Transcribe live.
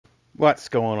What's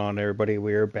going on, everybody?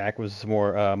 We're back with some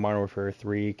more Modern Warfare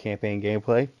 3 campaign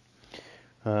gameplay.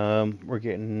 We're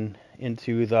getting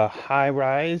into the high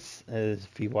rise. As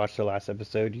if you watched the last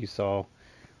episode, you saw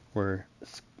we're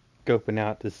scoping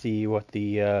out to see what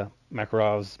the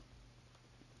Makarov's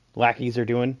lackeys are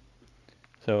doing.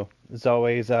 So, as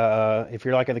always, if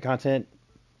you're liking the content,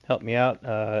 help me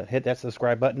out. Hit that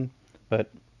subscribe button.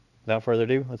 But without further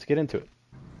ado, let's get into it.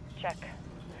 Check.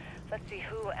 Let's see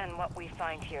who and what we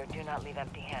find here. Do not leave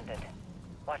empty-handed.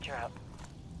 Watch her out.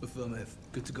 Affirmative.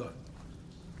 Good to go.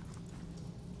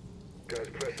 Guys,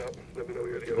 press up. Let me know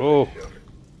you're the Oh. other shot.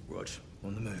 Rog,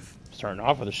 on the move. Starting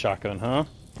off with a shotgun, huh?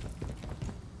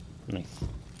 Nice.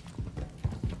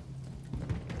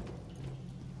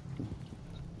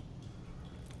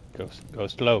 Go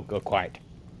slow, go quiet.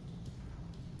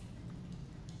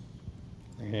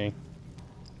 Okay.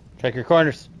 Check your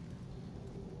corners.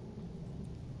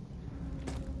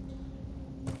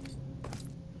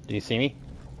 Do you see me?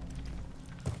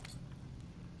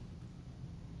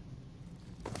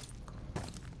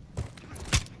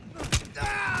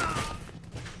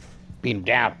 Beat him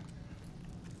down.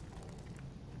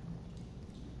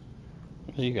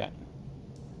 What do you got?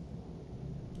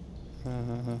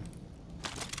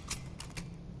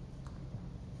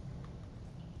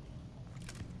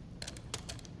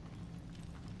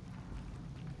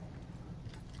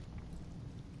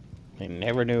 They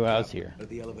never knew I was here. At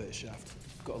the elevator shaft.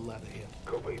 Got a ladder here.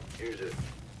 Copy. Use it.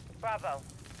 Bravo.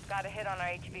 Got a hit on our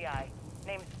HVI.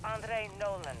 Name's Andrei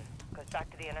Nolan. Goes back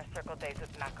to the inner circle days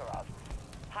with Makarov.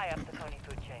 High up the Konni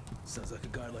food chain. Sounds like a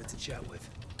guy I'd like to chat with.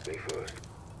 Me first.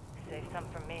 Save some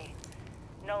for me.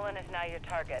 Nolan is now your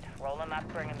target. Roll him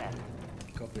up, bring him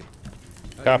in. Copy.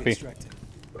 How Copy. do we extract him?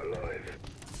 Alive.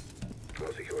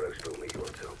 I'll secure X told me you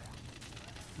want to.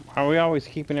 Why are we always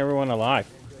keeping everyone alive?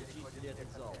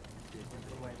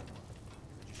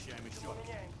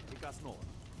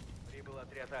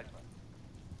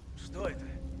 Что это?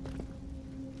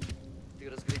 Ты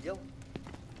разглядел?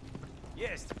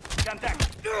 Есть!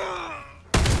 Контакт!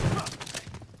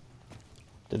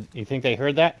 Did you think they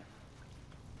heard that?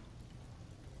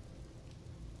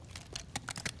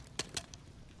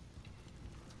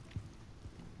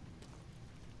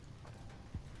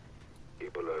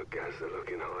 Keep alert, guys. They're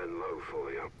looking high and low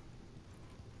for you.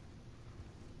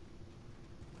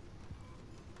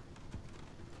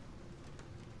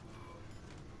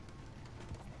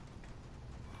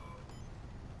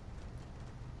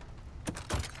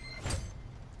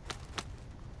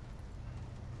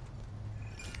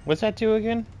 What's that do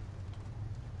again?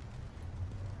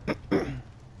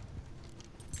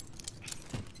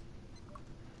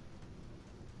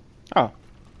 Oh.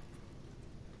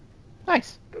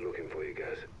 Nice. They're looking for you,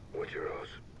 guys. Watch your ass.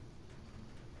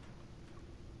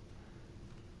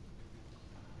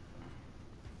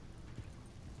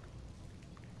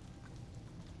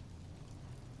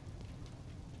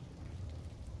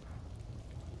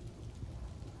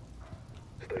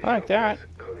 Stay I like sharp, that. guys.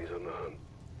 Connie's on the hunt.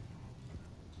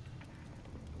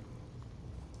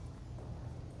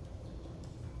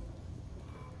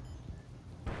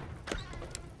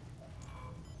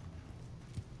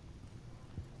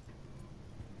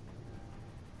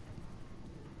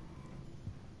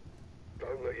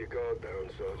 Don't let your guard down,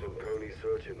 Sergeant. Connie's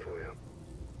searching for you.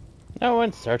 No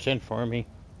one's searching for me.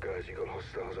 Guys, you got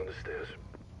hostiles on the stairs.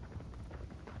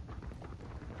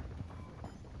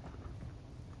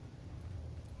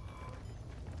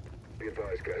 Be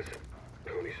advised, guys.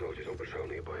 Connie soldiers on patrol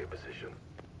nearby your position.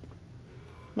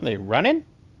 Are they running?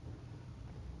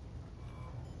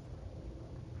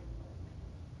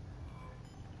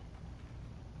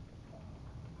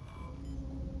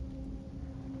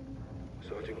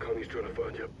 Sergeant Connie's trying to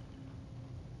find you.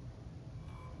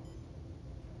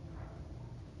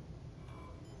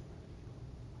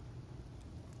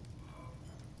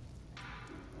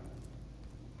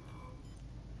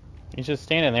 He's just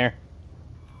standing there.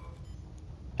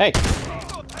 Hey!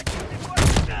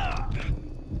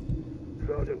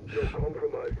 Sergeant, you're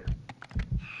compromised.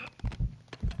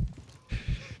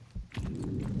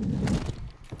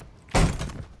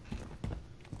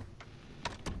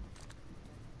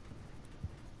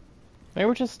 They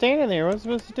were just standing there. What was I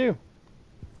supposed to do?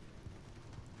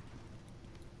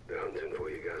 They're hunting for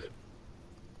you, guys.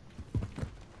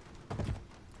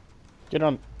 Get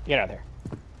out of there.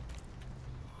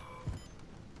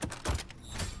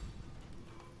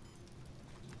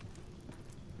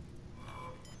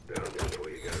 They're hunting for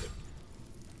you, guys.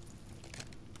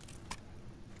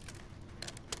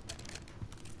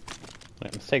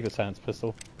 Let's take the silence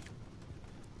pistol.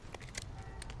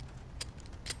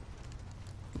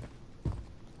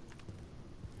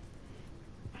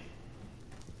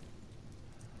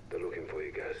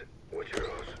 you, guys. Watch your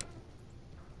ass.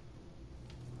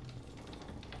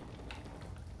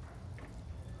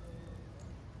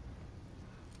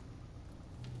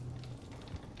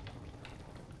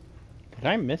 Did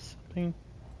I miss something?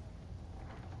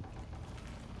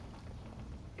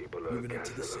 Keep alert, Moving up guys.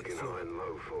 to the They're looking sixth floor. high and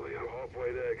low for you.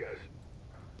 Halfway there, guys.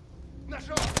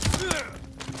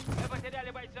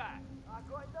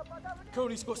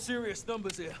 Coney's got serious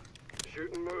numbers here.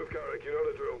 Shoot and move, Garrick. You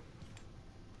know the drill.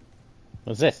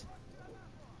 What's this?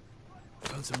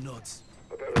 Found some nods.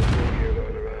 I bet there's more gear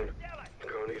lying around.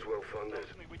 Coney's well funded.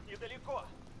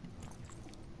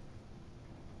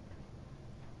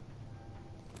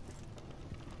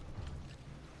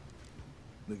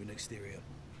 Moving exterior.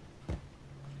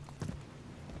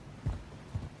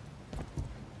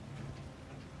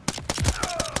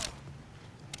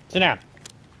 Sit down.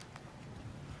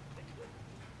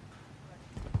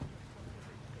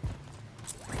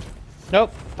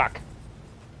 Nope. Fuck.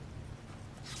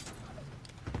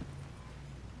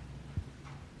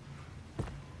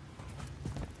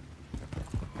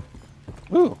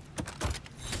 Ooh.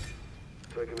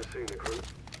 Taking the scenic route.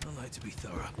 I like to be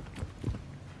thorough.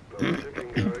 No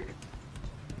ticking, Garrick.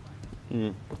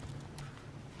 Hmm.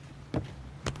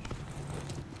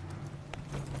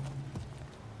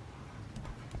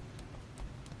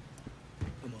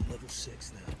 I'm on level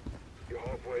 6 now. You're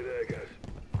halfway there, guys.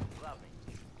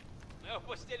 Мы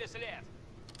упустили след.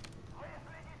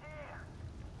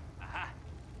 Ага.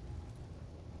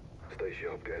 Stay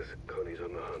sharp, guys. Coney's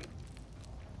on the hunt.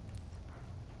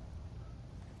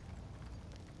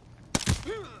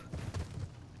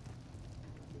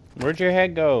 Where'd your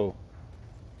head go?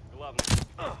 Главное.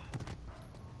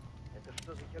 Это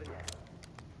что за херня?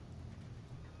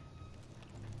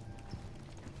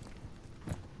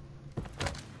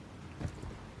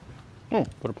 Oh,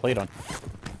 put a plate on.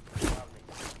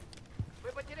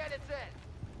 Вы потеряли цель.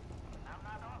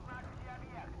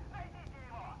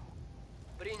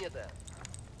 Принято.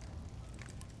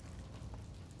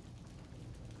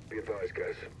 Be advised,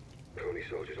 guys. Coney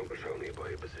soldiers on patrol nearby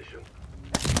your position.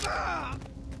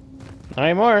 Not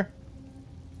anymore.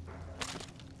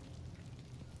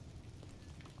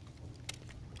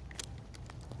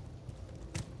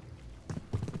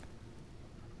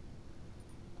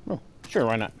 Oh, sure,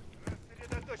 why not?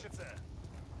 Сосредоточиться.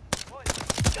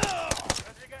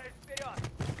 Продвигаюсь вперед.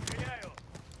 Стреляю.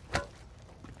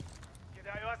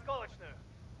 Кидаю осколочную.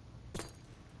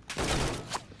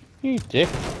 You dick.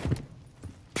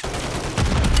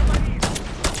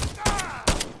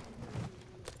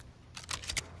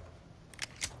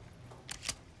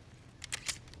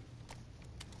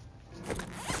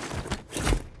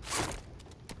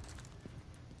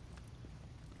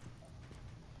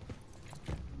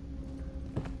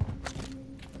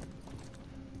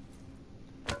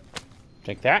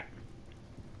 Take that.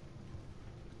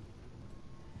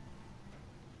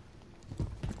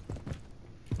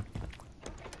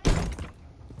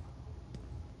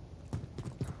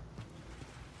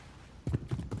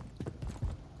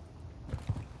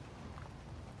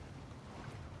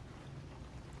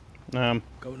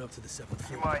 Going up to the 7th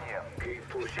floor. Внимание!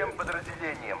 Всем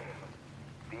подразделениям.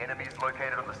 The enemy is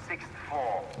located on the 6th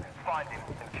floor. Find him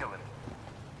and kill him.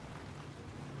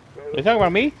 They talking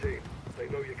about me? Team, they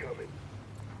know you're coming.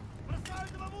 Бросаю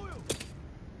домовую.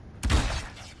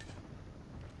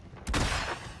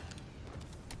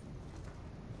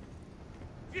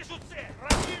 Вижу цель.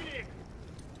 Противник.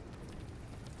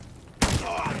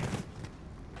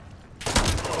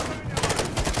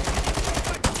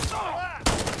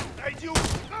 Дойдю.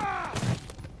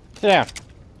 Sit down.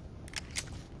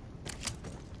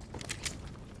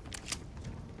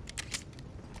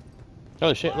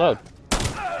 Holy shit, load.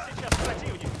 Сейчас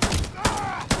противник.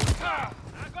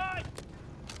 Огонь!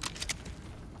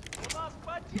 У нас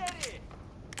потери.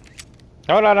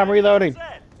 Hold on, I'm reloading.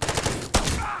 Цель.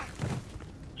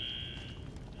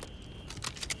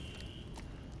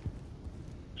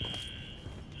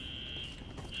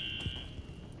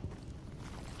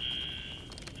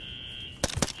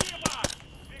 Дима!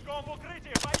 Бегом в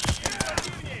укрытие! Пойди,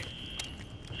 противник!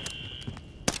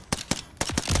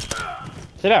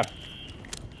 Sit down.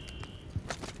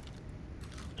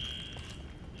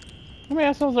 How many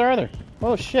assholes are there?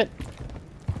 Oh shit.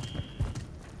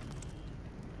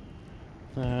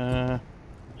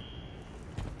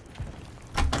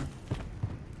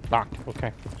 Locked.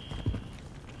 Okay.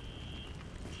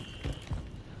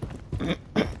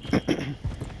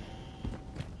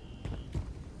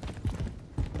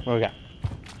 What we got?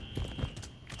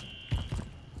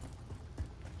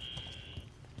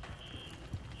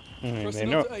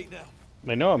 Pressing up to 8 now.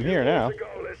 They know I'm here now. Let's go.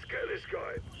 Let's get this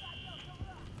guy.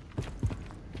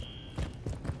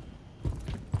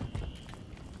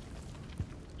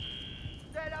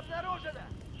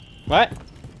 What?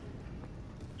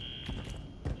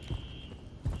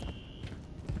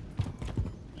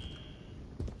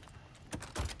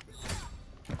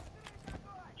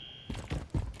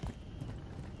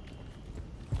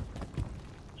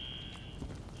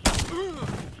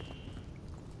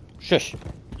 Shush.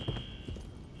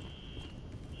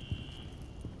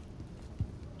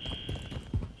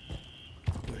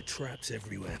 There are traps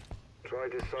everywhere. Try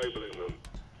disabling them.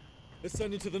 Let's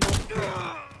send it to the north.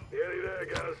 Nearly there,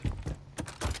 Gaz.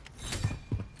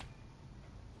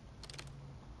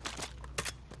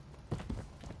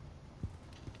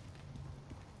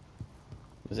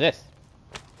 What's this?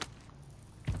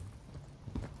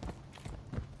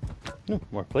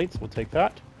 More plates. We'll take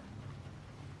that.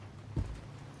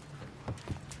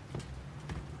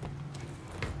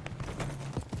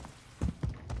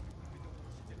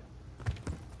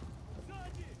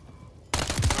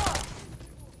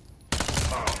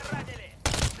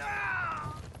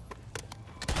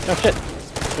 Oh shit!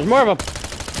 There's more of them!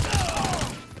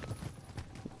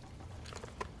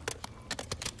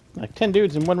 Like 10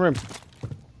 dudes in one room.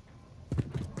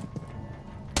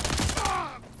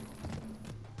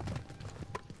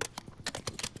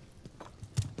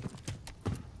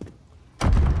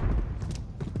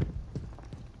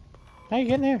 How you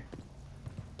getting there?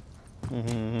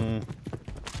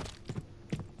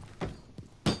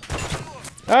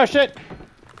 Oh shit!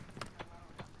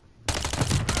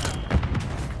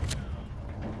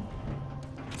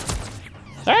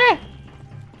 Ah!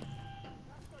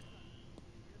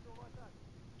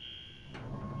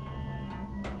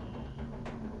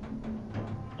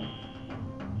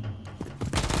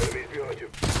 Enemies behind you.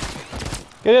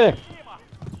 Get in there!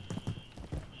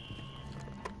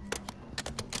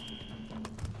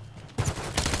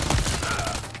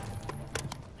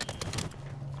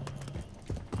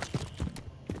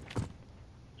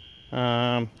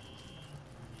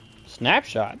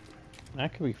 Snapshot.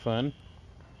 That could be fun.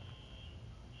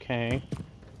 Okay.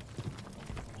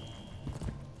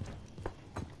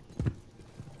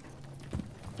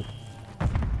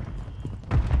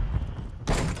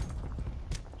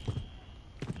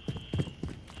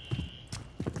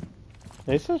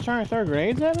 They still trying to throw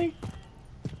grenades at me?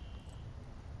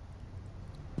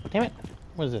 Damn it.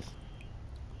 What is this?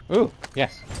 Ooh,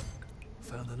 yes.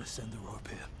 Found an ascender rope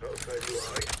here. I'll save you a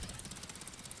hike.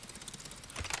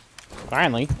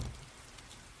 Finally.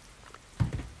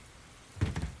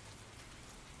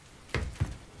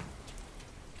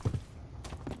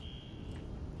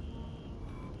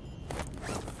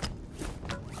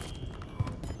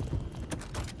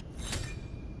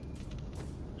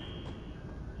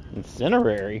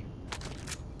 Incinerary.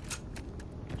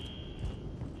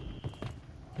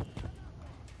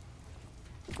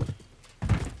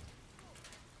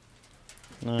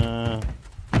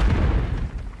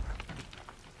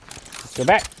 Let's go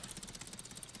back.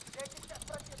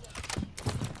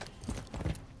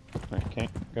 Okay,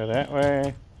 go that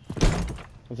way.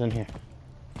 What's in here?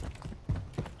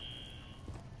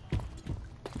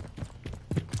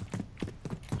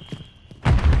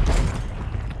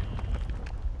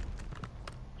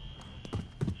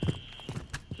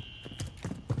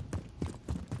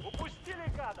 Упустили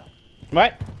гада!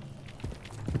 What?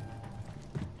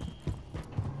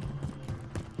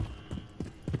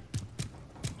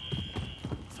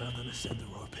 Found an ascender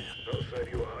rope here. I'll save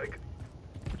you a hike.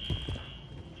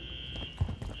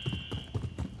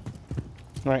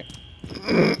 Right.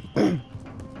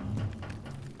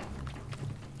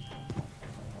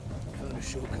 Found a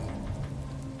shortcut.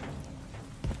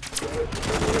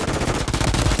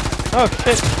 Oh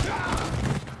shit!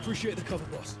 Appreciate the cover,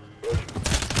 boss.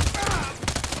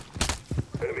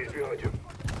 Enemies behind you.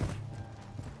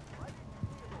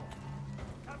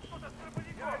 Там кто-то с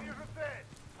дробовика! Я вижу цель!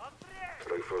 Андрей!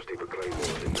 Throw frosty for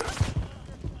claymores in there.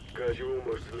 Guys, you're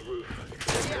almost to the roof.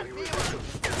 Expect heavy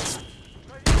resistance.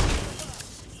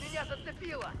 Меня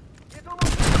зацепило! Иду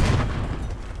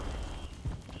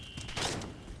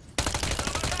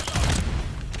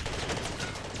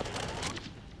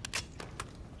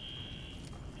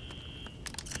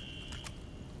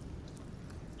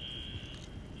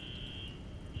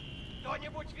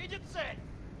Кто-нибудь видит цель?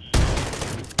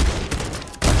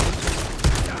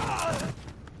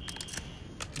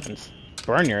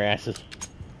 Burn your asses,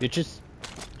 bitches.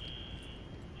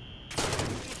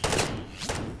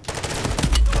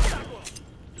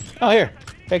 Oh, here.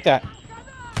 Take that.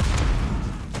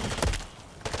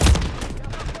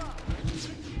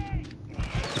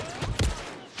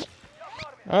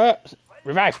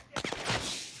 Revive.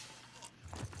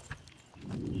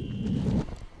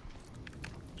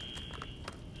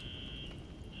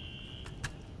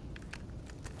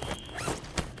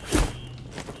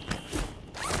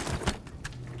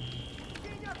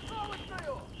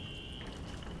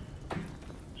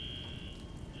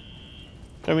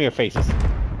 Show me your faces.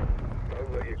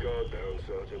 Don't let your guard down,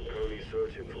 Sergeant. Coney's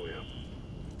searching for you.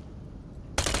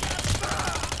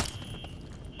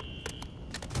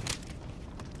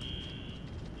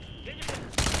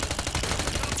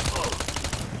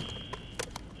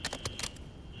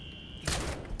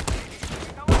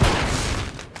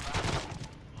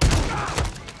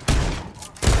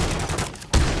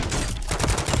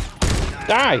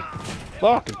 Die!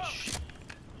 Fucking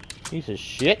piece of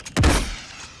shit.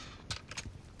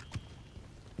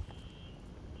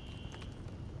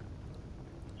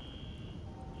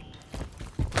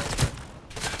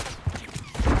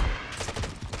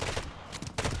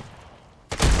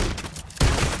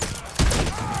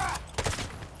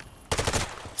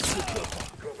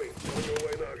 Copy. On your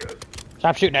way now, guys.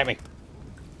 Stop shooting at me.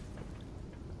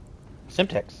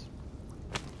 Simtex.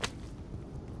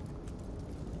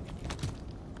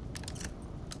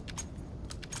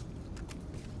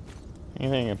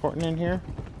 Anything important in here?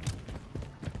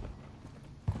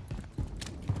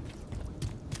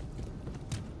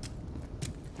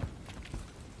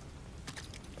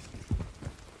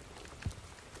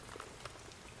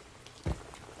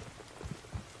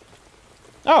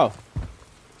 Oh!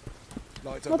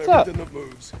 Light What's up up? everything that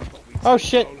moves. But we Oh, take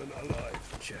shit. Nolan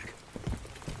alive. Check.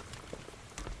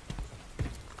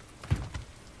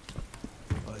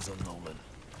 Eyes on Nolan.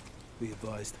 Be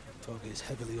advised, target is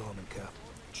heavily armed and capped.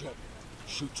 Check.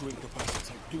 Shoot to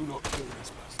incapacitate. Do not kill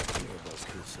this bastard. Whereabouts,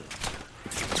 kill set.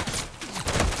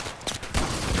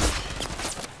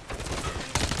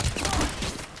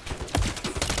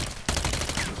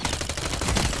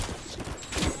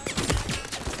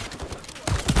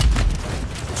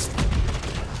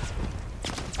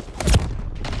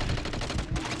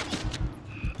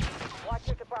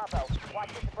 Watcher to Bravo.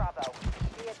 Watcher to Bravo.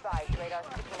 Be advised, radar's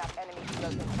picking up enemy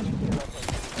explosives coming to your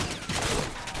location.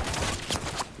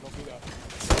 Copy that.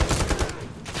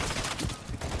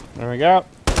 There we go.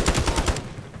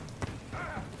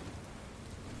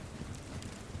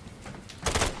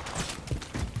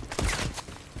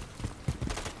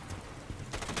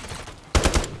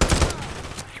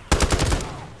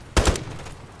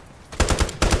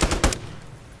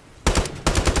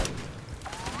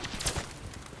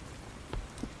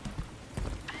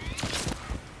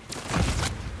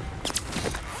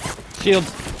 Shield.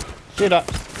 Shield up.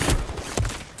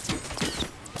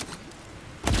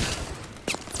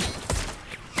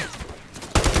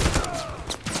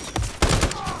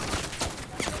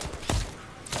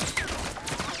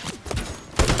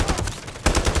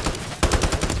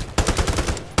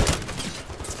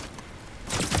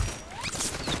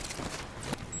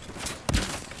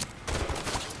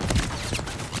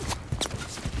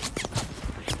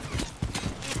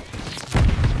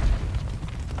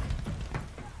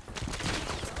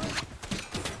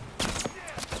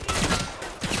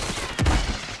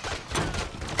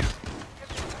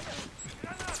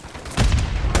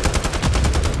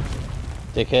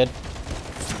 Dickhead.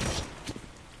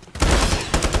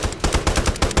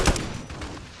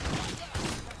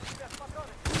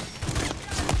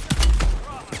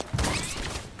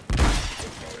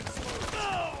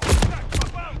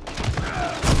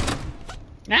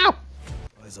 Ow!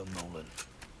 Eyes on Nolan.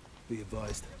 Be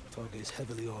advised, target is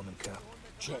heavily armed and capped.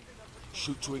 Check.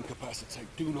 Shoot to incapacitate.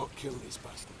 Do not kill this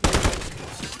bastard.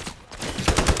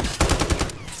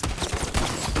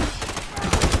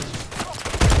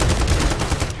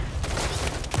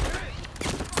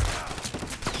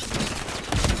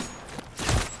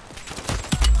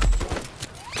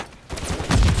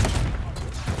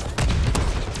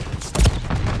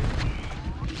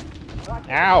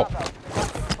 Ow! Bravo.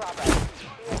 Watcher to Bravo.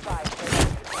 Be advised, radar's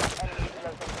picking up enemy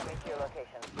explosives coming to your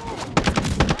location.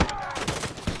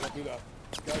 Copy that.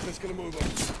 Guys, let's get a move on.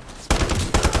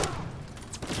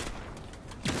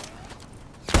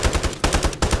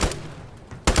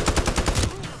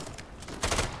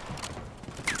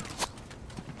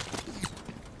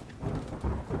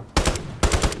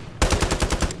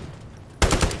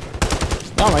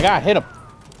 Oh my god, hit him!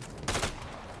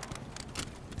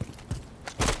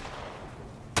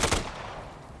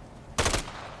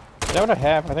 Is that what I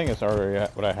have? I think it's already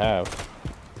what I have.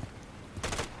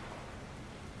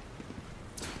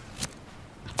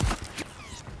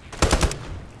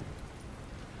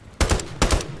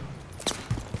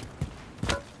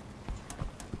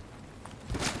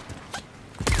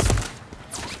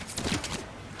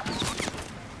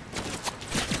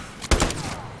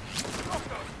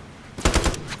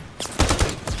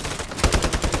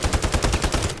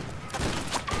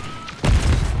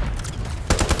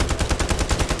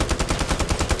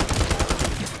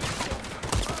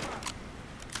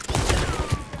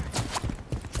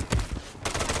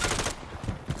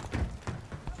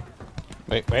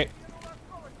 Wait.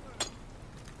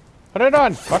 Put it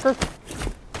on, fucker.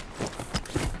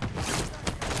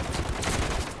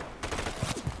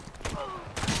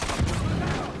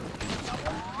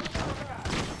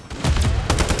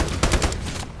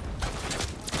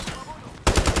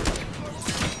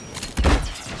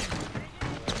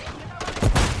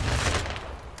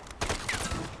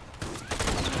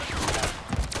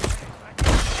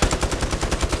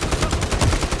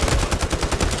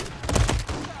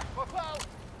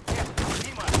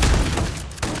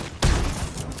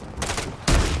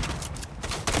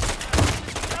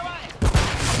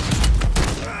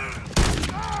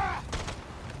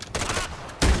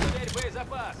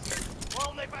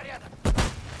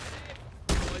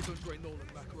 Eyes on Grey Nolan,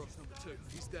 Makarov's number 2.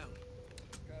 He's down.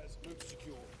 Guys, move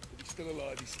secure. If he's still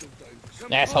alive, he's still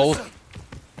dangerous. Asshole.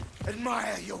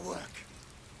 Admire your work.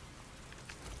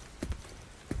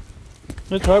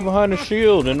 Let's hide behind the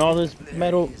shield and all this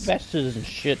metal vests and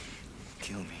shit.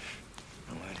 Kill me.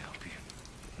 I might help you.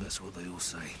 That's what they all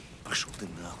say. Пошел ты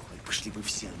нахуй. Пошли вы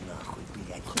все нахуй,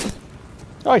 блядь.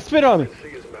 Oh, he spit on me. See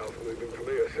his mouth moving from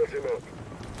here. Set him up.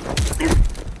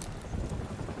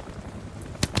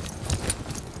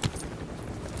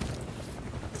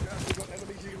 We've got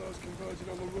enemy helos converging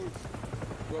on the roof.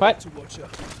 What? To watch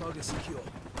out. Target secure.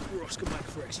 We're Oscar Mike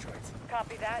for extract.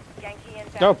 Copy that. Yankee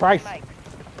inbound. Go, Price. Mike.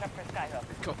 Prep for Skyhook.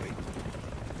 Copy.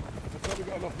 I've probably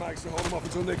got enough mags to hold him off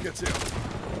until Nick gets here.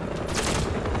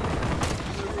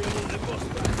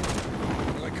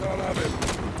 I can't have him.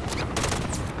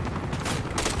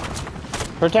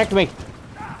 Protect me.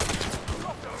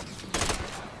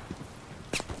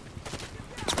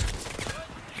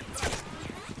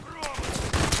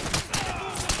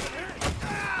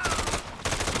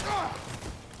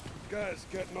 Guys,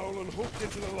 get Nolan hooked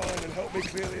into the line and help me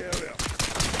clear the area.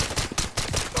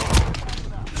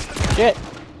 Shit.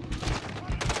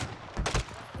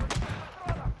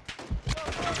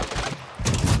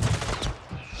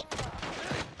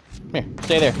 Here,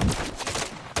 stay there.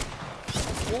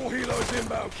 All helos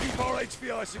inbound. Keep our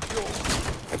HVI secure.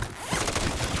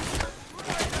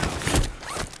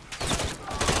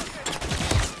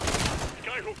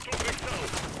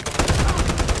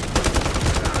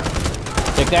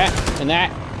 Take that and that.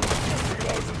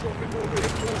 Helos are dropping more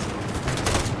reinforcements.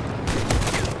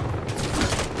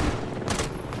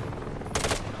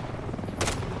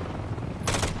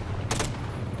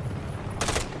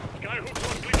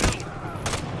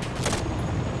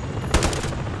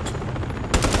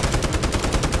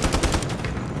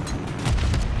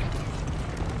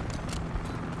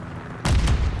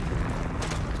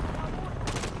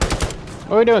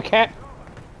 What are we doing, cat?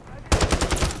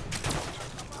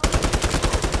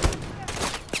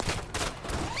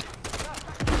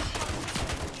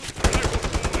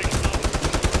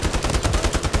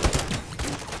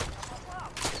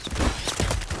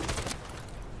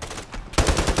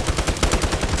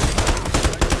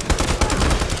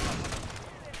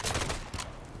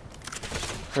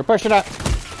 We're pushing up.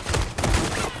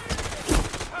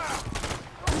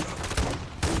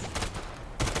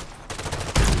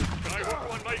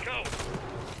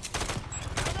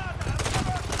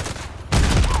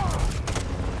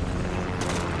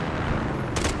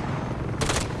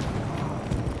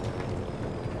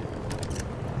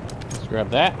 Let's grab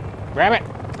that. Grab it.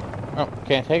 Oh,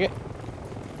 can't take it.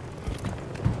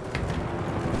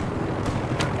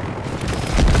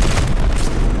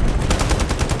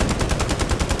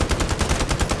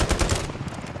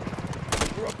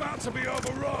 We're about to be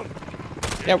overrun.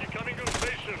 Yep. Coming on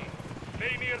station.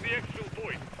 Stay near the exfil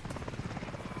point.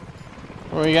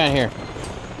 What do we got here?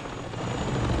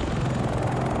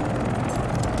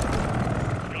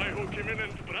 Skyhook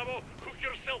imminent. Bravo. Hook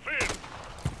yourself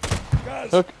in.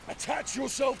 Guys, Hook. attach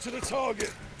yourself to the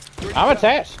target. I'm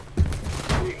attached.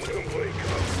 Complete.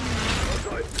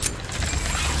 Outside.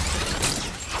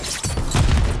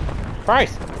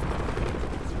 Price.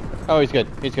 Oh, he's good.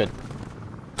 He's good.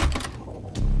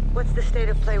 What's the state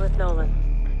of play with Nolan?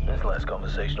 He's less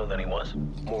conversational than he was.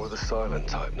 More of the silent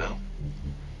type now.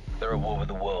 They're at war with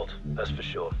the world, that's for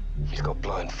sure. He's got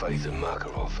blind faith in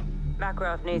Makarov.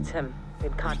 Makarov needs him.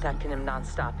 Been contacting him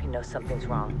non-stop. He knows something's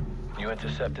wrong. You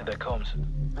intercepted their comms?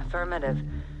 Affirmative.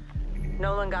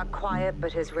 Nolan got quiet,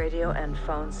 but his radio and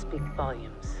phone speak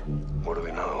volumes. What do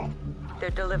we know? They're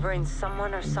delivering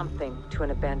someone or something to an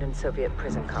abandoned Soviet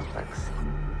prison complex.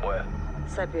 Where?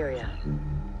 Siberia.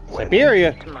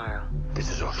 Siberia. Tomorrow. This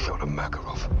is our shot at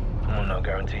Makarov. Well, no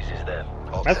guarantees he's there.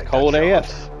 I'll That's take cold that AF.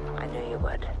 chance. I knew you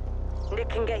would. Nick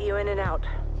can get you in and out.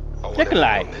 I want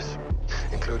Nikolai. everyone on this,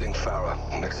 including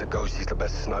Farah. Next to Ghost, he's the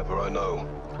best sniper I know.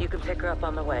 You can pick her up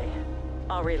on the way.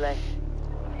 I'll relay.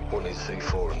 One is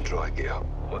C4 and dry gear.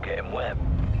 We're getting wet.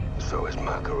 So is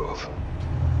Makarov.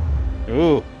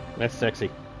 Ooh, that's sexy.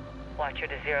 Watcher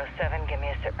to 07, give me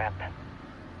a sit rep.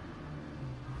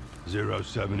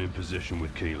 07 in position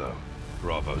with Kilo.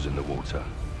 Bravo's in the water.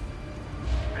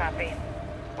 Copy.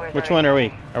 Where's Which our one are we?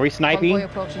 enemy? Are we Convoy sniping?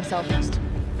 approaching southeast.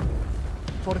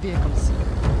 4 vehicles.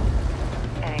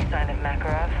 Any sign of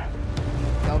Makarov?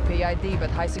 No PID, but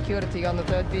high security on the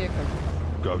 3rd vehicle.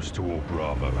 Ghost to all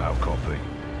Bravo, how copy?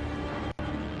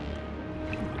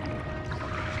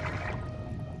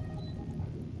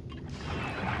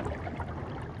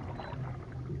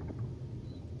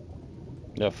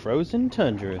 The frozen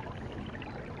tundra.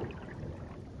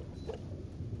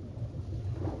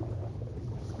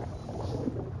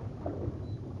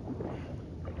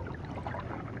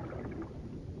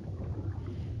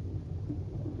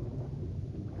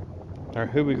 Or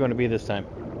who are we going to be this time?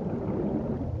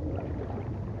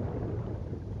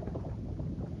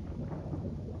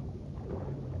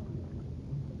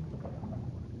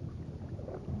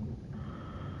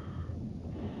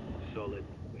 Solid.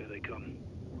 Here they come.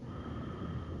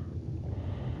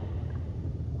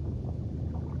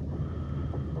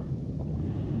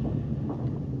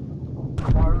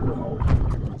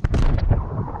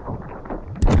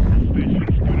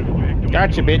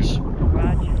 Gotcha, bitch.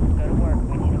 Raj, go to work.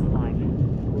 We need them alive.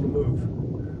 On the move.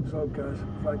 Sub guys,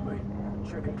 flank me.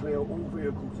 Check and clear all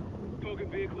vehicles. Target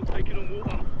vehicle taken on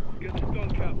water. Get the stun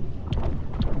cap.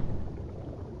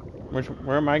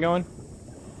 Where am I going?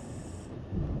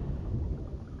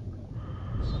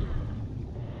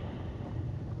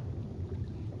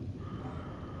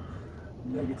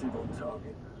 Negative on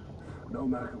target. No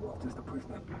Makarov, just a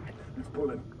prisoner. Let's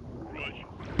pull him.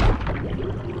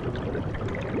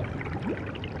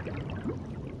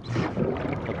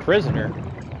 A prisoner?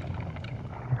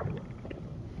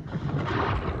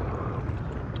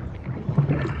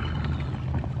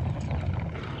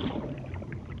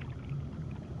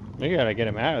 We gotta get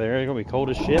him out of there. It's gonna be cold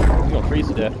as shit. He's gonna freeze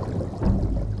to death.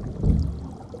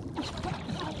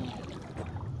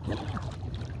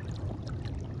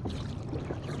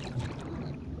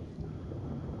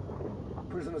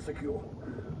 Prisoner secure.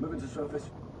 Moving to surface.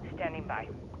 Standing by.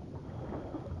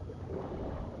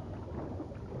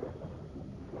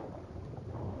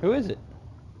 Who is it?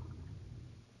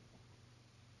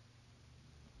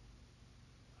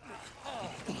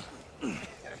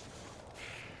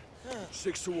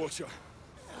 Six to Watcher.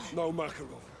 No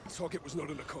Makarov. Target was not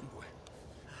in the convoy.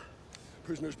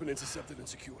 Prisoner's been intercepted and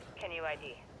secured. Can you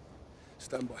ID?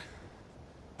 Stand by.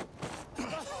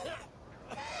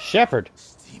 Shepard.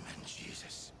 Demon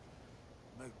Jesus.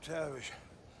 McTavish.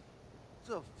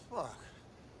 The fuck?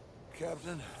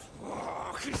 Captain?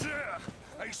 Fuck, is there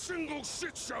a single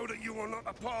shit show that you are not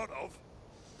a part of?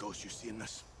 Ghost, you seeing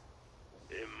this?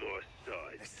 In my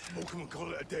sight. Let's smoke him and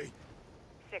call it a day.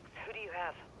 6, who do you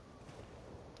have?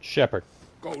 Shepard.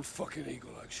 Gold fucking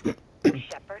eagle action.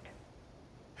 Shepard?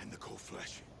 And the cold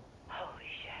flesh. Holy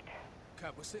shit.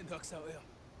 Cap, we're sitting ducks out here.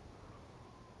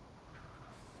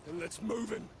 Then let's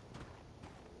move him.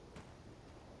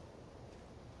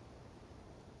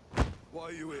 Why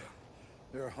are you here?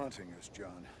 They're hunting us,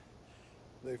 John.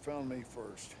 They found me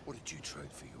first. What did you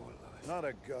trade for your life? Not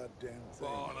a goddamn thing.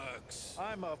 Bollocks.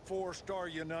 I'm a 4-star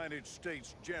United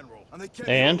States general. And they kept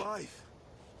And? me alive.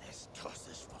 Let's toss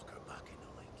this fucker back in the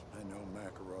lake. I know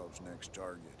Makarov's next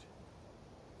target.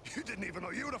 You didn't even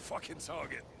know you were the fucking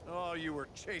target. Oh, you were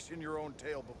chasing your own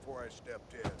tail before I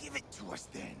stepped in. Give it to us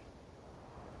then.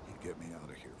 You get me out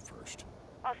of here first.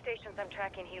 All stations, I'm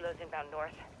tracking helos inbound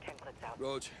north. 10 clicks out.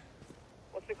 Rog.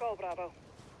 What's the call, Bravo?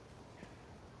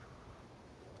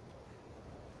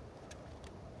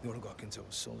 The order got intel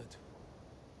was solid.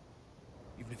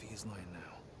 Even if he is lying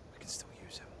now, we can still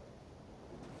use him.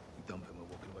 We dump him, we're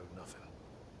walking away with nothing.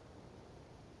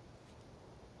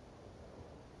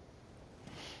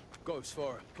 Ghost,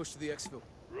 fire. Push to the exfil.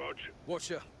 Roger.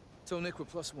 Watcher. Tell Nick we're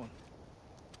 +1.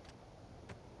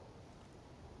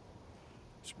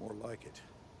 It's more like it.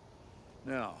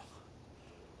 Now,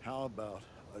 how about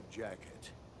a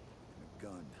jacket and a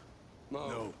gun?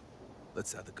 No.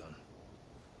 Let's add the gun.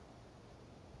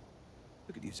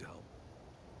 We could use your help.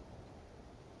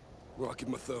 Well, I'll keep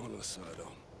my thermal on the side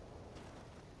on.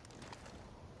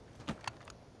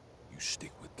 You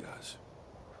stick with Gaz.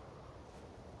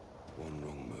 One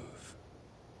wrong move,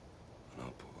 and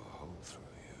I'll put a hole through you.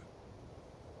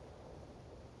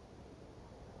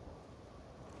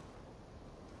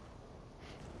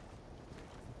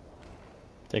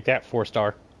 Take that,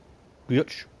 4-star.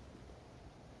 Bitch.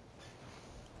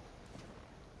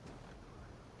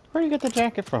 Where do you get the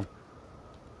jacket from?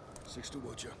 6 to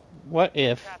Watcher. What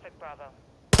if? Traffic, Bravo.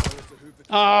 to hoof the...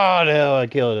 Oh no, I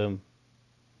killed him.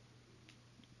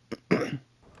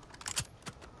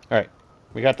 Alright,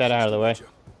 we got that out of the way.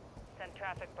 Send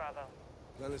traffic, Bravo.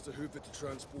 Plan is to hoof it to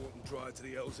transport and drive to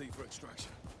the LZ for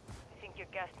extraction. I think your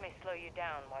guest may slow you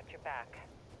down. Watch your back.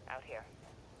 Out here.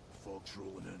 Fog's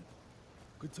rolling in.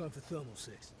 Good time for thermal,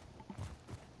 6.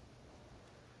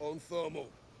 On thermal.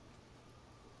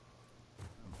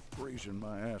 I'm freezing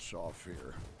my ass off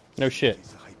here. No shit.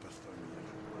 It's hypothermia.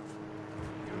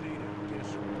 You need a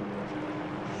disc.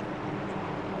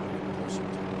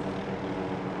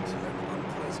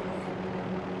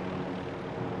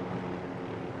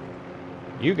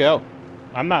 You go.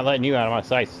 I'm not letting you out of my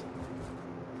sights.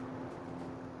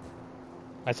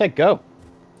 I said go.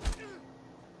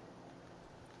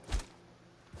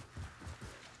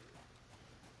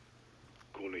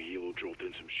 Kona Hilo dropped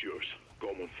in some shooters.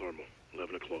 Got them on thermal.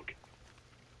 11 o'clock.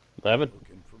 11?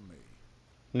 Looking for me.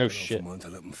 No shit. To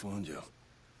let them find you.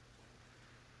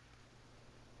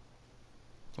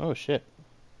 Oh shit.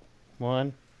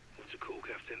 1, What's a call,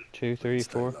 Captain? 2, 3,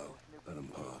 4. Low. Let them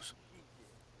pass.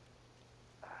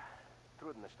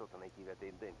 Трудно что-то найти в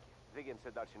этой дымке.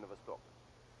 Двигаемся дальше на восток.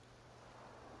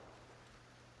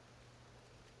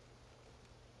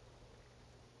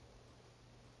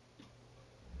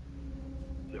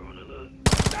 They're on alert.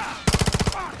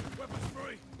 Weapons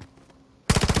free.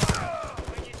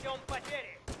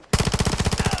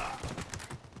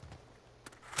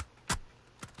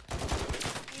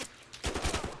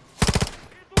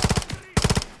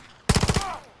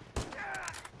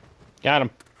 Got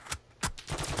him.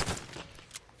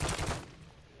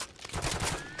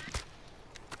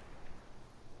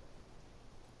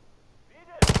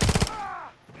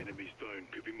 Enemies down.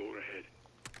 Could be more ahead.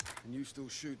 Can you still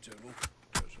shoot, General?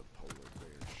 There's a polar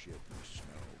bear shit in the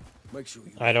snow. Make sure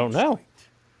you... I don't know.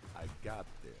 I got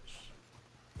this.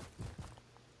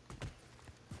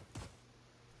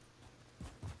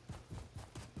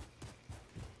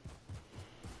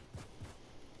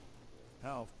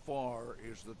 How far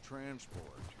is the transport?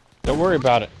 Don't worry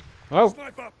about it. Oh,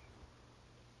 Sniper!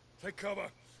 Take cover.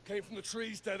 Came from the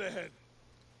trees dead ahead.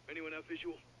 Anyone have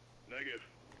visual? Negative.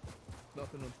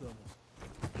 Nothing on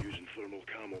thermals. Using thermal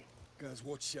camo. Guys,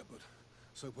 watch Shepard.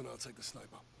 Soap and I'll take the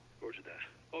sniper. Roger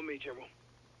that. On me, General.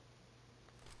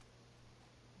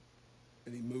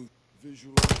 Any move?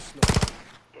 Visual on the sniper.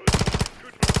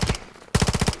 Good one.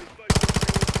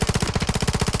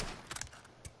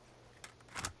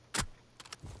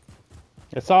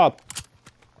 it's up.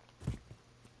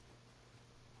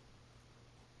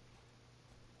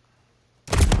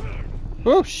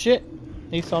 Oh shit.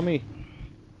 He saw me.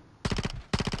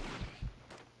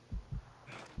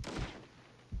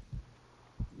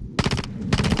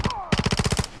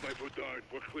 Sniper down.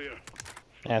 We're clear.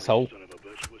 Asshole. Son of a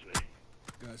bitch, wasn't he?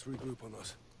 Guys, regroup on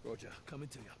us. Roger. Coming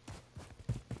to you.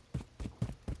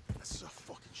 This is a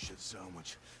fucking shit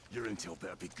sandwich. Your intel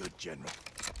better be good, General.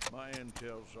 My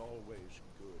intel's always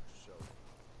good, so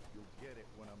you'll get it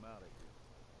when I'm out of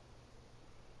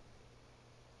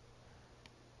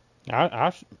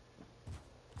here.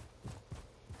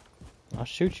 I'll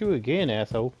shoot you again,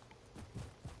 asshole.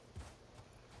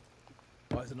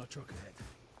 Eyes on our truck ahead.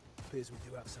 Appears we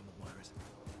do have some admirers.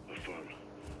 Affirm.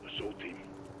 Assault team.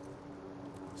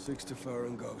 6 to Farah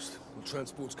and Ghost. The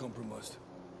transport's compromised.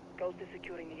 Ghost is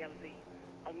securing the LZ.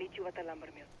 I'll meet you at the lumber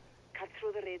mill. Cut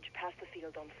through the ridge, past the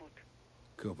field on foot.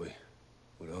 Copy.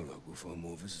 With our luck, we'll find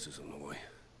more visitors on the way.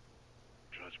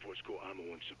 Transport's got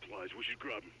ammo and supplies. We should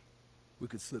grab them. We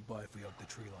could slip by if we hug the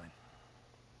tree line.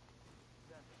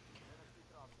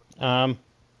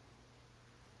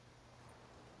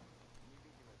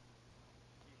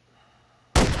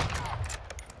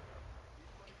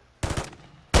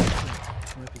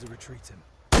 Snipers are retreating.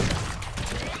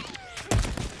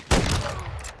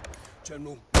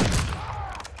 General,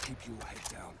 keep your head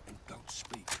down and don't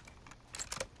speak.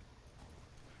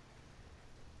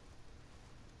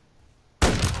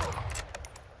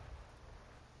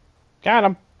 Got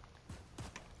him.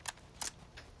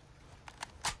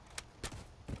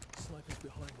 Snipers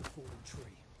behind the fallen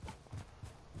tree.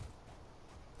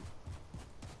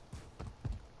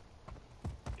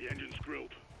 The engine's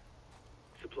grilled.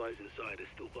 Supplies inside are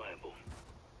still viable.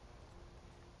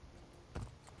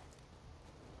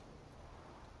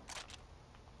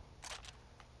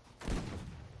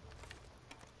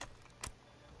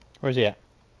 Where's he at?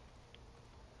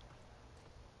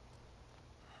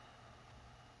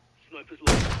 Sniper's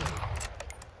low.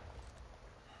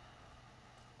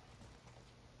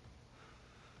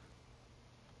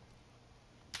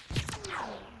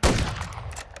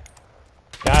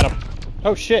 Got him.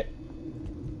 Oh shit.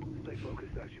 Stay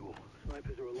focused, actual.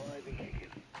 Snipers are alive and kicking.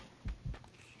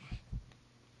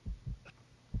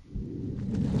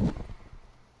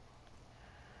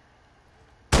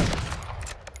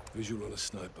 Visual on a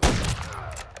sniper.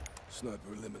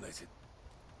 Sniper eliminated.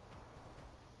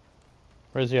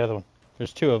 Where's the other one?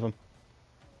 There's two of them.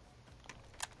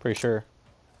 Pretty sure.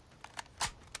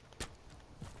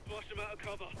 Flush them out of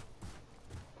cover.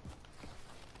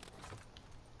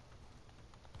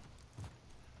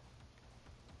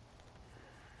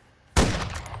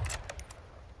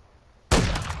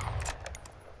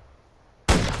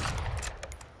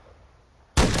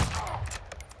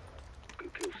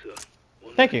 Good kill, sir.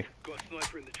 One Thank left. you. Got a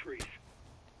sniper in the trees.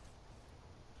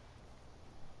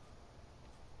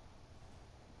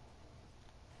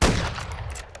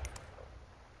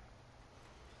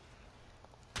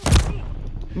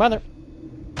 Mother.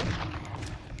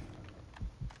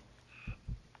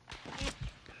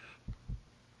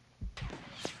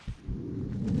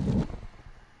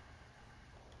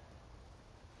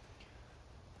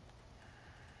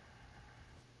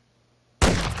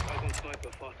 Eyes on sniper,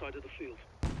 far side of the field.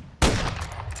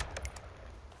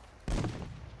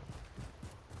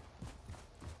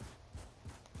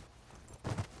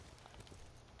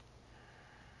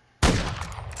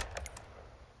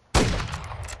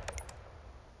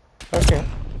 Okay.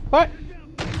 What?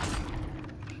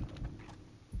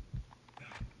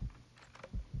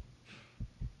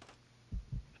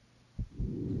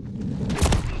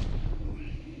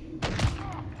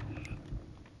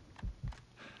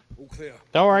 All clear.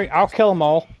 Don't worry, I'll kill them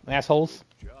all, assholes.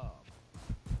 Job.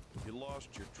 You lost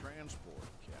your transport,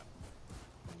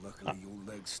 Captain. Luckily,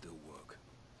 your legs still work.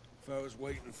 Farah's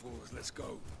waiting for us. Let's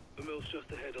go. The mill's just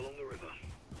ahead along the river.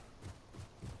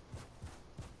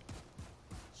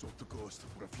 Sort the coast.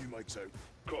 We're a few mics out.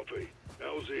 Copy.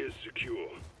 LZ is secure.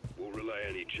 We'll relay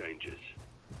any changes.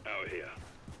 Out here.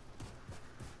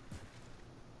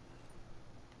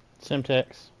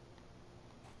 Simtex.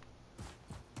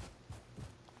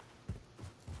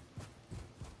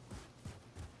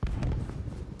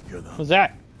 You're the What's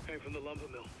that? Came from the lumber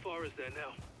mill. Far is there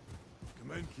now.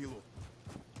 command Kilo.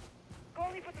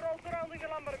 Colony patrol surrounding the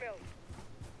lumber mill.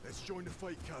 Let's join the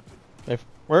fight, Captain. If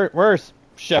where's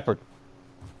Shepard?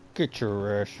 Get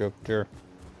your ass up there.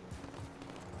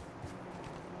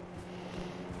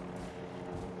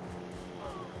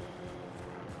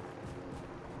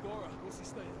 Gora, what's the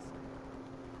status?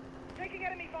 Taking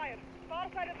enemy fire. Far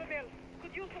side of the mill.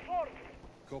 Could use support.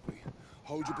 Copy.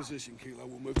 Hold your position, Kilo.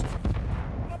 We'll move to...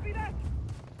 Copy that.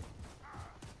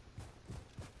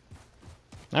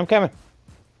 I'm coming.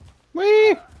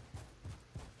 Whee!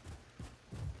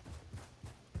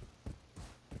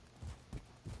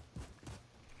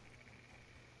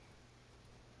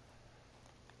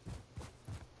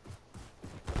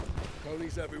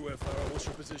 Colonies everywhere, Farah. What's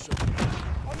your position?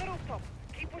 On the rooftop.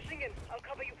 Keep pushing in. I'll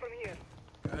cover you from here.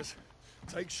 Guys,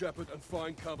 take Shepard and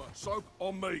find cover. Soap,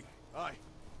 on me. Aye.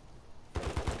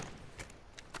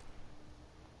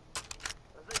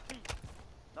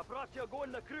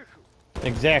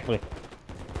 Exactly.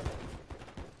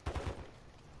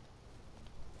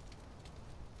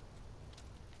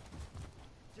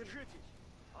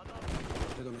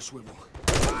 Head on a swivel.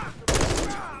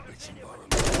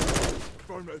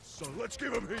 Vermouth, son. Let's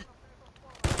give him heat.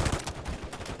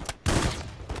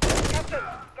 Captain,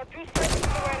 got two snipers in the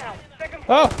warehouse. Second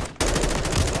Oh!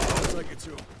 Take it to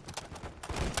him.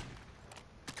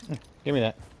 Give me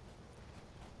that.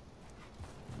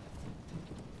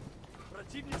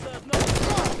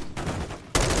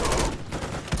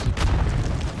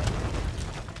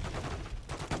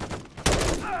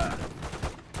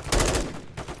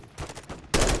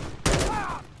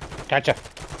 Gotcha.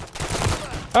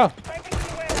 Oh. snipers in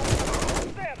the warehouse.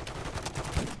 Who's there?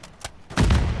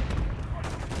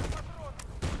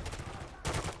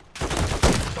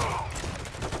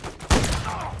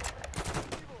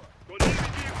 Got enemy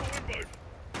vehicle inbound.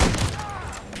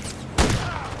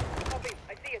 Copy.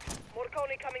 I see it. More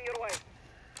colony coming your way.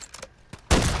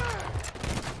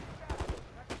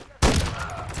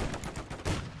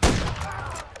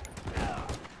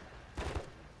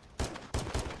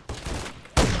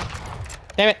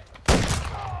 Damn it.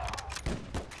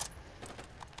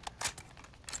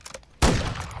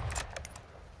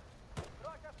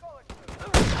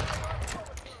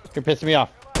 You're pissing me off.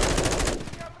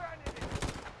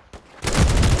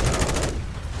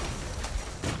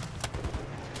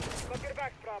 Got your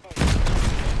back, Bravo.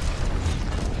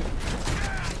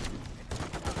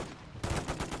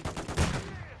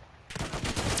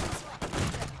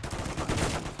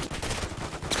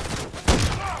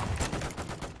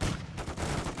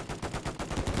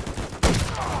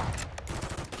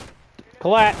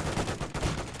 Colette.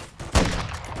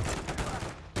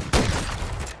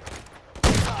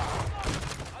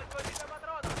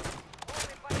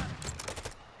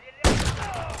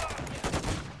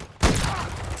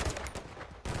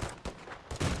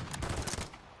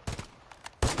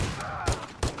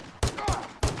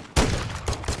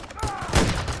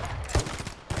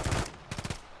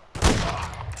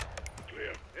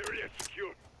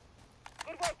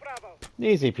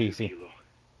 Easy peasy.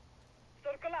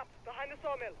 Circle up behind the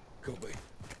sawmill. Copy.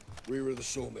 Rear of the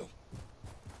sawmill.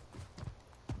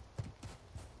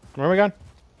 Where are we going?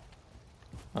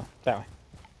 Oh, that way.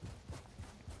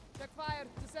 Check fire.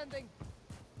 Descending.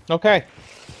 Okay.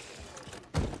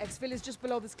 Exfil is just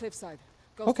below this cliffside.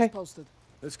 Ghost Okay. is posted.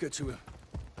 Let's get to it.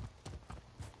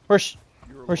 Where's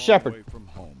You're a Where's long Shepard? way from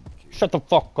home, kid. Shut the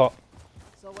fuck up.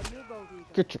 So when you go, Deacon,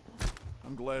 Get your...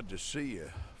 I'm glad to see you,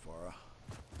 Farah.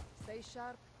 stay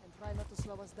sharp and try not to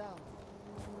slow us down.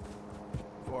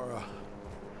 Farah,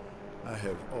 I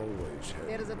have always had...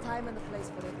 There is a time and a place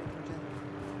for everything, General.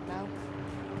 Now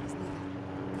is needed.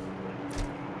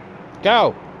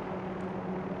 Go.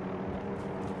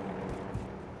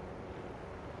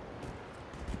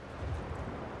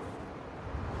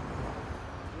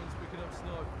 Wind's picking up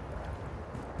snow.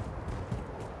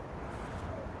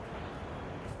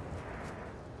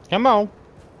 Come on.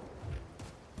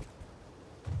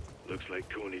 Looks like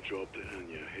Coney dropped it on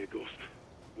you, hey Ghost.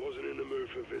 Wasn't in the mood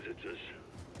for visitors.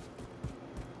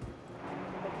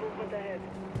 There's movement ahead.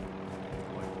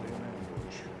 Likely an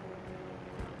ambush.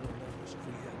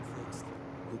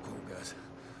 Good call, guys.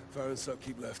 Farah and Suck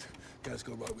keep left. Guys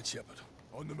go right with Shepard.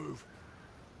 On the move.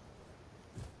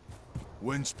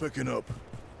 Wind's picking up.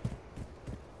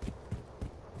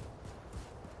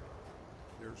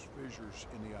 There's fissures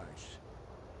in the ice.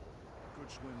 Could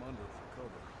swim under for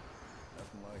cover.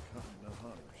 Nothing like hunting the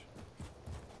hunters.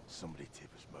 Somebody tip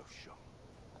his mouth shut.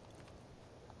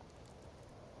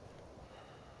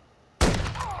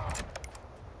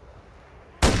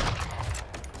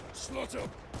 Slaughter!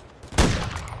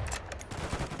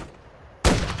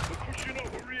 We're pushing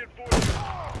over reinforcements.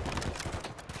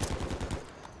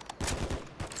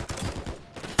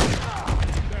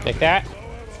 Take that.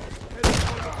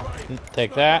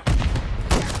 Take that.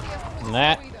 And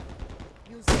that.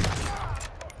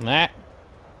 And that.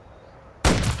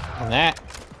 And that.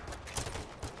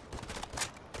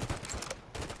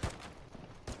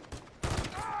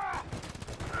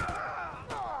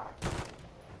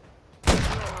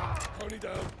 Coney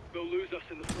down. They'll lose us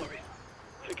in the flurry.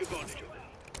 Take advantage of it.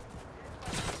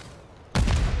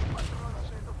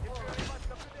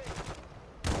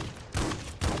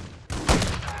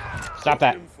 Stop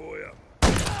that. In for you.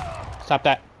 Stop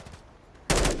that.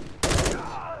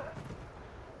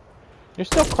 You're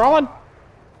still crawling?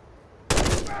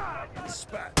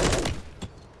 Spat.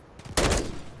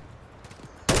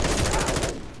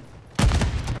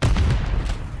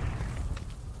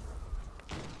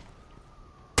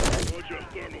 Roger,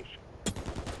 thermals.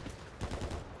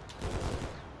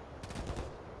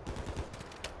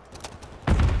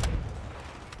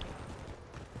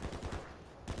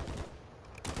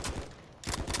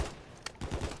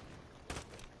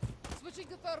 Switching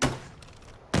to thermal.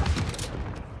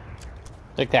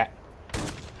 Take that.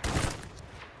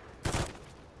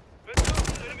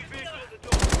 Enemy vehicle at the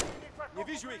door.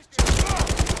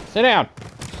 Sit down.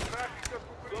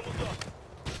 Thermals up.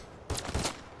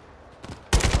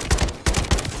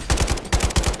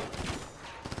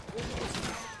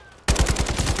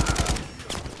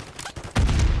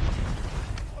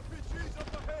 RPG's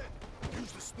up ahead!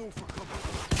 Use the snow for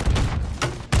cover.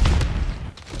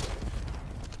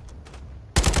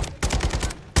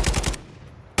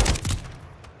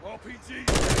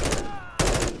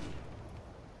 RPG!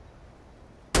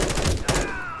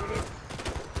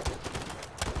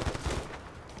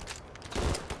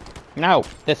 No,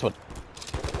 this one.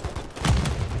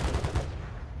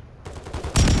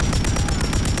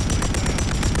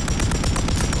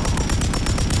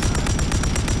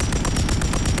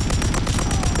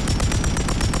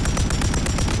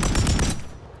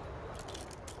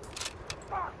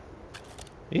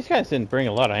 These guys didn't bring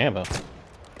a lot of ammo.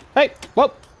 Hey,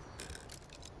 whoa!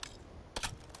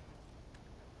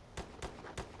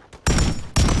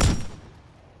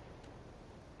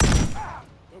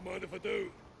 Don't mind if I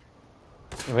do.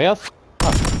 Anybody else?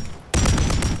 Oh.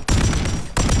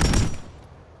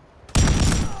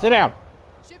 Sit down.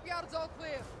 Shipyard's all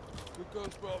clear. Good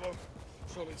guns, Bravo.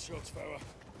 Solid shots, Farah.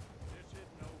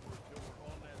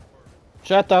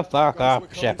 Shut the fuck Guys, up, we're coming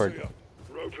to Shepard. you.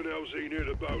 Rope and LZ near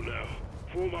the boat now.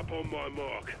 Form up on my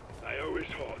mark. AO is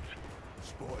hot.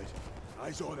 Spotted.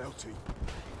 Eyes on LT.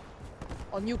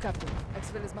 On you, Captain.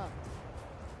 Exfil is marked.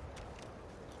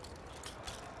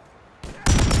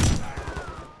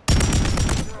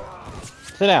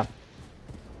 Sit down.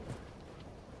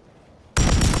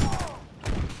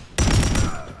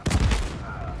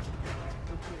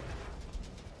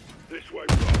 This way,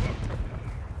 Bravo.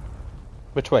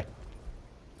 Which way?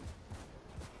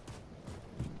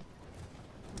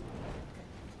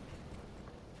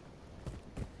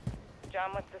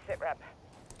 John wants to sit rep.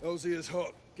 Elsie is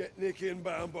hot. Get Nick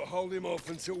inbound, but hold him off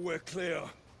until we're clear.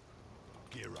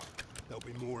 Gear up. There'll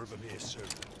be more of them here soon.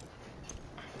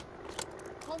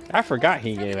 I forgot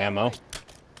he gave ammo.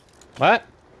 What?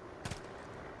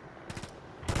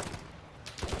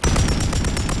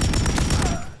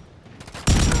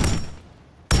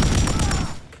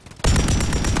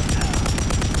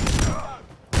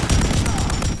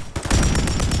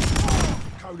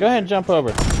 Go ahead and jump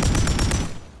over.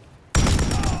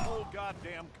 Whole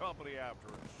goddamn company after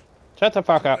us. Shut the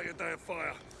fuck up. Lay a damn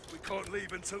fire. We can't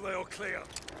leave until they are clear.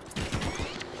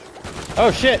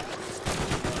 Oh shit.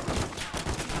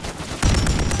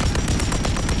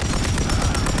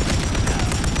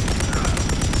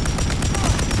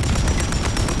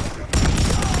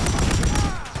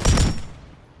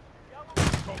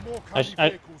 Got more company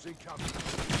vehicles incoming.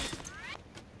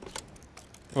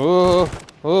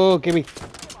 Oh, give me.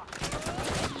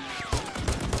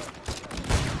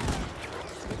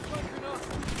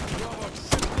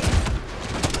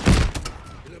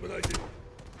 Eliminated.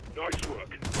 Nice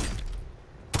work.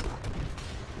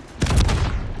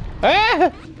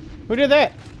 Ah! Who did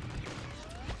that?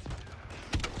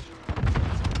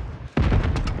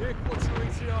 Nick, what's your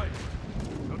ETA?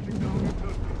 Touching down in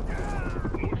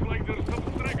Turkey. Looks like there's some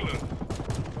stragglers.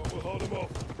 Oh, we'll hold him off.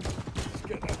 Let's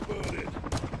get that bird in.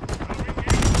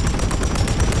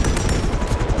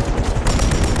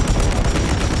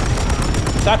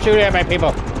 Stop shooting at my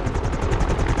people.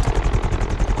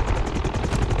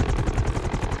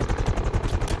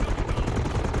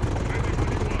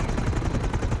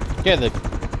 Get the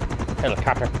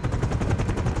helicopter. Hold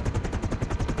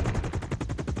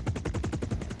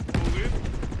in.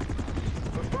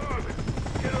 Affirmative.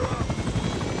 Get her up.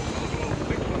 Oswald,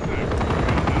 fix her there.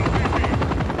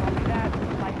 Copy that.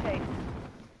 Fly safe.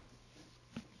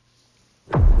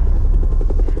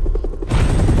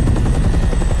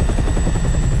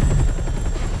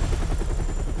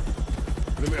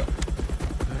 Let me up.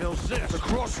 The hell's this? The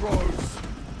crossroads.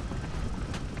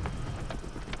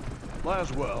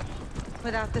 Laswell.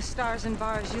 Without the stars and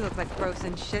bars, you look like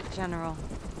frozen shit, General.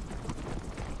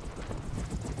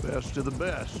 Best of the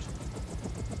best.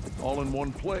 All in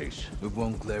one place. We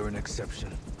won't glare an exception.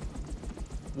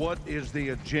 What is the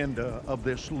agenda of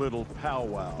this little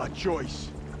powwow? A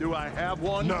choice. Do I have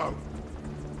one? No.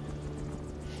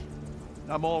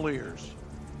 I'm all ears.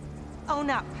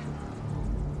 Own up.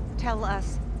 Tell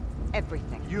us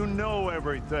everything. You know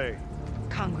everything.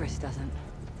 Congress doesn't.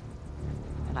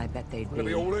 And I bet they'd They'd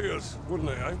be all ears, wouldn't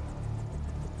they, eh?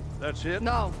 That's it?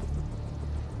 No.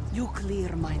 You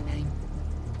clear my name.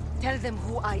 Tell them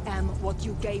who I am, what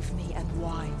you gave me, and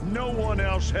why. No one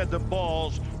else had the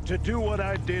balls to do what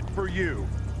I did for you.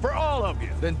 For all of you.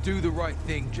 Then do the right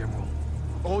thing, General.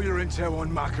 All your intel on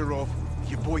Makarov,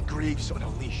 your boy Greaves on a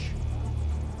leash.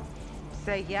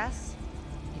 Say yes,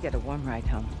 you get a warm ride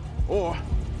home. Or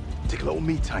take a little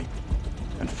me time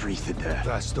and freeze to death.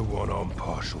 That's the one I'm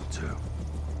partial to.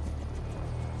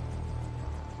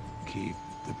 Keep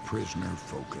the prisoner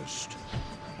focused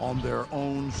on their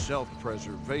own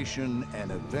self-preservation,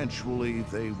 and eventually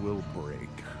they will break.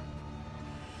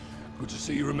 Good to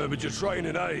see you remembered your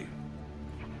training, eh?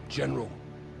 General.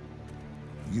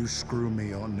 You screw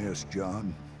me on this,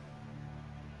 John.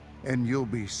 And you'll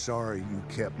be sorry you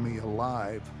kept me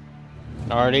alive.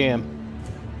 Already am.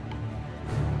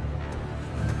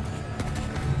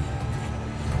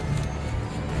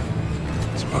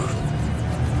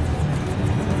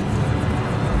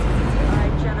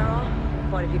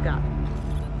 What have you got?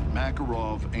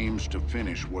 Makarov aims to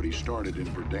finish what he started in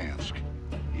Verdansk.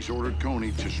 He's ordered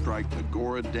Konni to strike the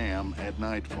Gora Dam at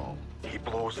nightfall. He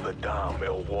blows the dam,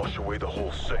 it'll wash away the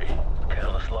whole city.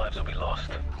 Countless lives will be lost.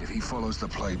 If he follows the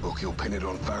playbook, he'll pin it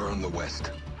on Farah in the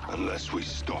west. Unless we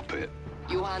stop it.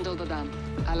 You handle the dam.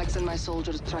 Alex and my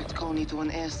soldiers tracked Konni to an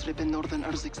airstrip in northern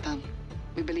Urzikstan.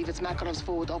 We believe it's Makarov's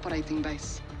forward operating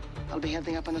base. I'll be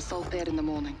heading up an assault there in the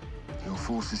morning. Your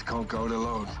forces can't go it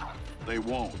alone. They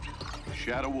won't.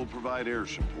 Shadow will provide air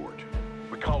support.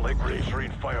 We can't let Graves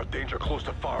read fire danger close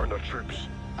to Farah and their troops.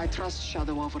 I trust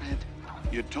Shadow overhead.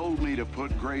 You told me to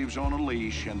put Graves on a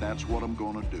leash, and that's what I'm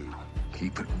gonna do.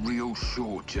 Keep it real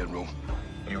short, General.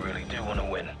 You really do want to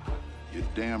win. You're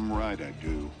damn right I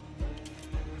do.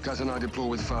 Gaz and I deploy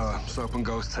with Farah. Soap and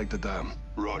Ghost take the dam.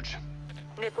 Rog.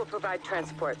 Nick will provide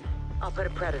transport. I'll put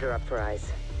a Predator up for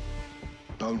eyes.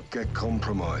 Don't get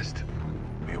compromised.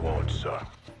 We won't, sir.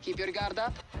 Keep your guard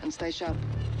up and stay sharp.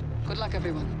 Good luck,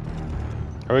 everyone.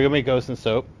 Are we gonna make Ghost and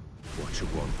Soap? Watcher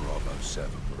 1 Bravo 7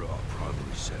 for our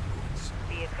primary settlements.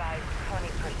 Be advised, Konni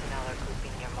personnel are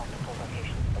grouping near multiple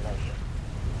locations below you.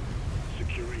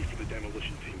 Curie for the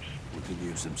demolition teams. We can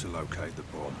use them to locate the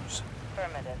bombs.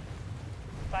 Affirmative.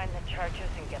 Find the charges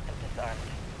and get them disarmed.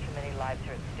 Too many lives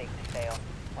are at stake to fail.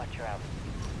 Watch her out.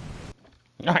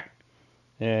 Alright.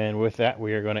 And with that,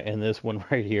 we are going to end this one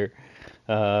right here.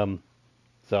 As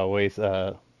always,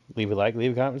 leave a like,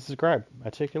 leave a comment, subscribe.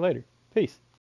 I'll check you later. Peace.